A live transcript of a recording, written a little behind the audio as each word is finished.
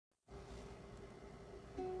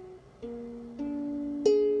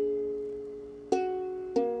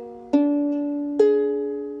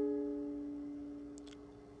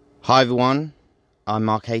Hi everyone, I'm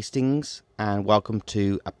Mark Hastings and welcome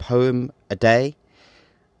to A Poem a Day,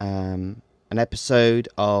 an episode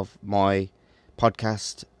of my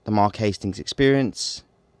podcast, The Mark Hastings Experience,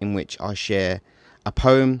 in which I share a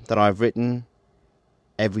poem that I've written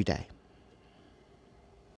every day.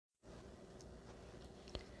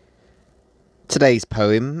 Today's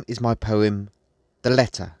poem is my poem, The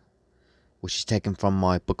Letter, which is taken from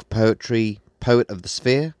my book of poetry, Poet of the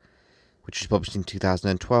Sphere, which was published in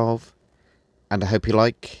 2012, and I hope you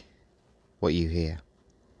like what you hear.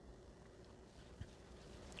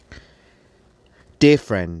 Dear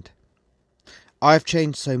friend, I have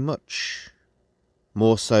changed so much,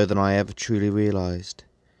 more so than I ever truly realised.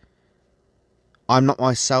 I'm not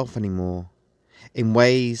myself anymore, in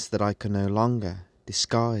ways that I can no longer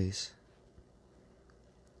disguise.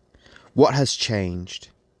 What has changed?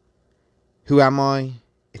 Who am I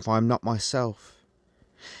if I'm not myself?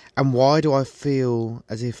 And why do I feel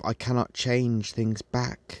as if I cannot change things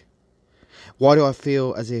back? Why do I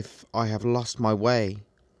feel as if I have lost my way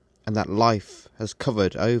and that life has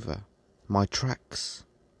covered over my tracks?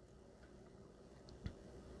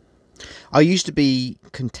 I used to be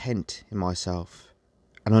content in myself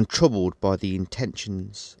and untroubled by the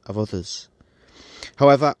intentions of others.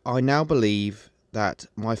 However, I now believe that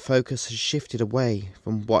my focus has shifted away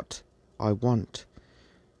from what I want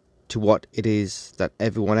to what it is that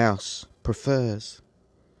everyone else prefers.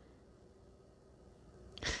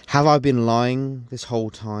 Have I been lying this whole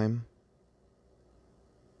time?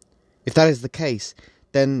 If that is the case,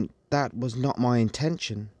 then that was not my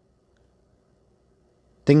intention.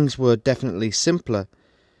 Things were definitely simpler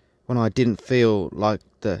when I didn't feel like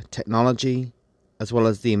the technology as well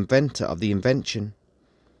as the inventor of the invention.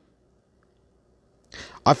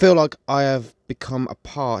 I feel like I have become a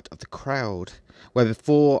part of the crowd, where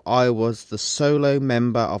before I was the solo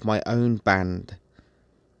member of my own band.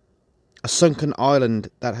 A sunken island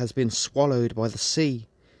that has been swallowed by the sea,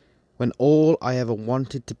 when all I ever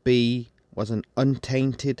wanted to be was an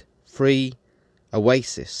untainted, free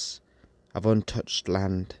oasis of untouched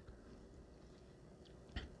land.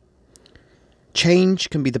 Change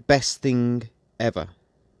can be the best thing ever.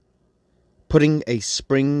 Putting a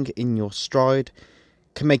spring in your stride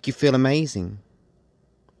can make you feel amazing.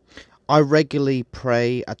 I regularly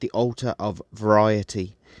pray at the altar of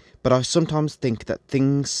variety, but I sometimes think that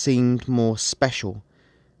things seemed more special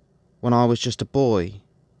when I was just a boy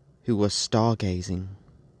who was stargazing.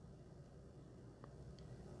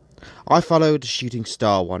 I followed a shooting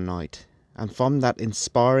star one night, and from that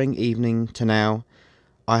inspiring evening to now,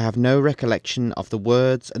 I have no recollection of the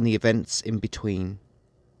words and the events in between.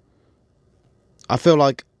 I feel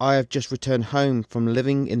like I have just returned home from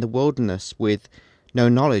living in the wilderness with no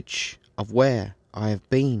knowledge of where I have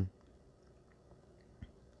been.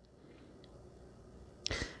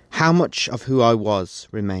 How much of who I was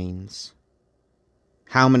remains?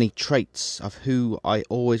 How many traits of who I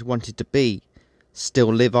always wanted to be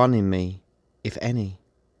still live on in me, if any?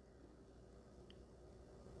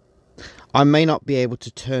 I may not be able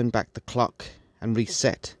to turn back the clock and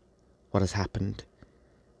reset what has happened,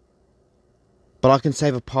 but I can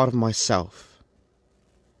save a part of myself.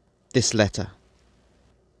 This letter,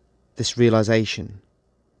 this realization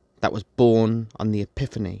that was born on the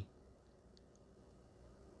epiphany.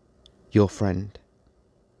 Your friend.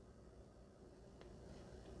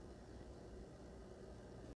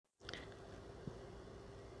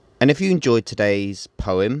 And if you enjoyed today's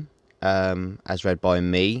poem, as read by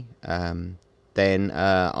me, then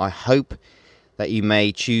I hope that you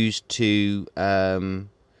may choose to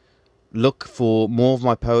look for more of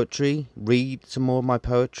my poetry, read some more of my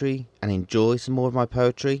poetry, and enjoy some more of my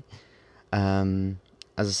poetry. As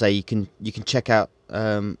I say, you can check out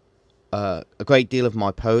a great deal of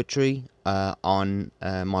my poetry on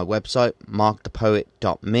my website,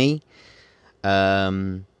 markthepoet.me.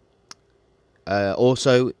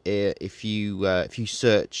 Also, if you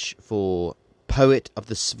search for Poet of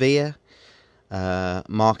the Sphere,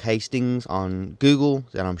 Mark Hastings on Google,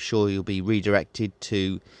 then I'm sure you'll be redirected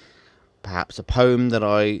to perhaps a poem that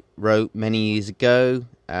I wrote many years ago,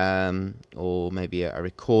 or maybe a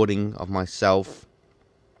recording of myself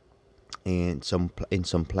in some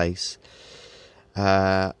place.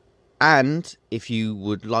 And if you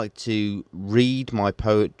would like to read my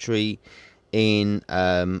poetry in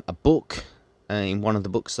a book, in one of the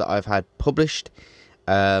books that I've had published,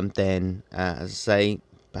 then as I say,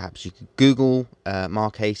 perhaps you could Google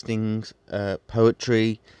Mark Hastings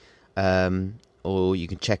poetry, or you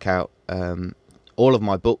can check out all of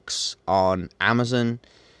my books on Amazon,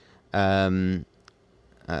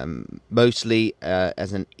 mostly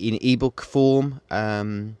in ebook form,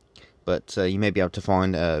 but you may be able to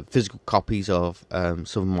find physical copies of some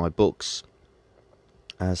of my books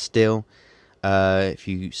still. If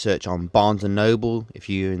you search on Barnes & Noble, if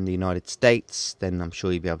you're in the United States, then I'm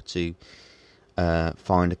sure you'll be able to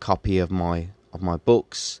find a copy of my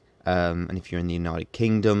books. And if you're in the United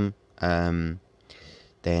Kingdom, then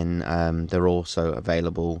they're also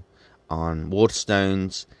available on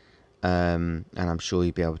Waterstones, and I'm sure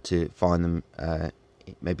you'll be able to find them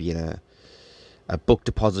maybe in a book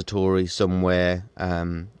depository somewhere. I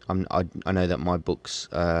know that my books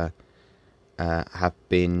have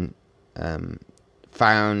been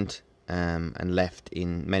found and left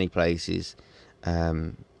in many places,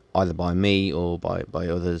 either by me or by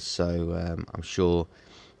others. So I'm sure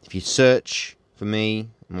if you search for me,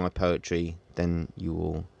 my poetry, then you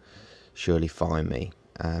will surely find me.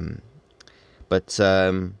 But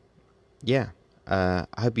yeah, I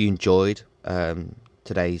hope you enjoyed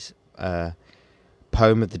today's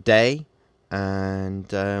poem of the day,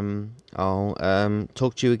 and I'll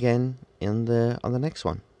talk to you again on the next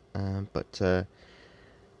one. But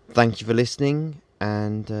thank you for listening,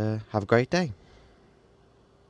 and have a great day.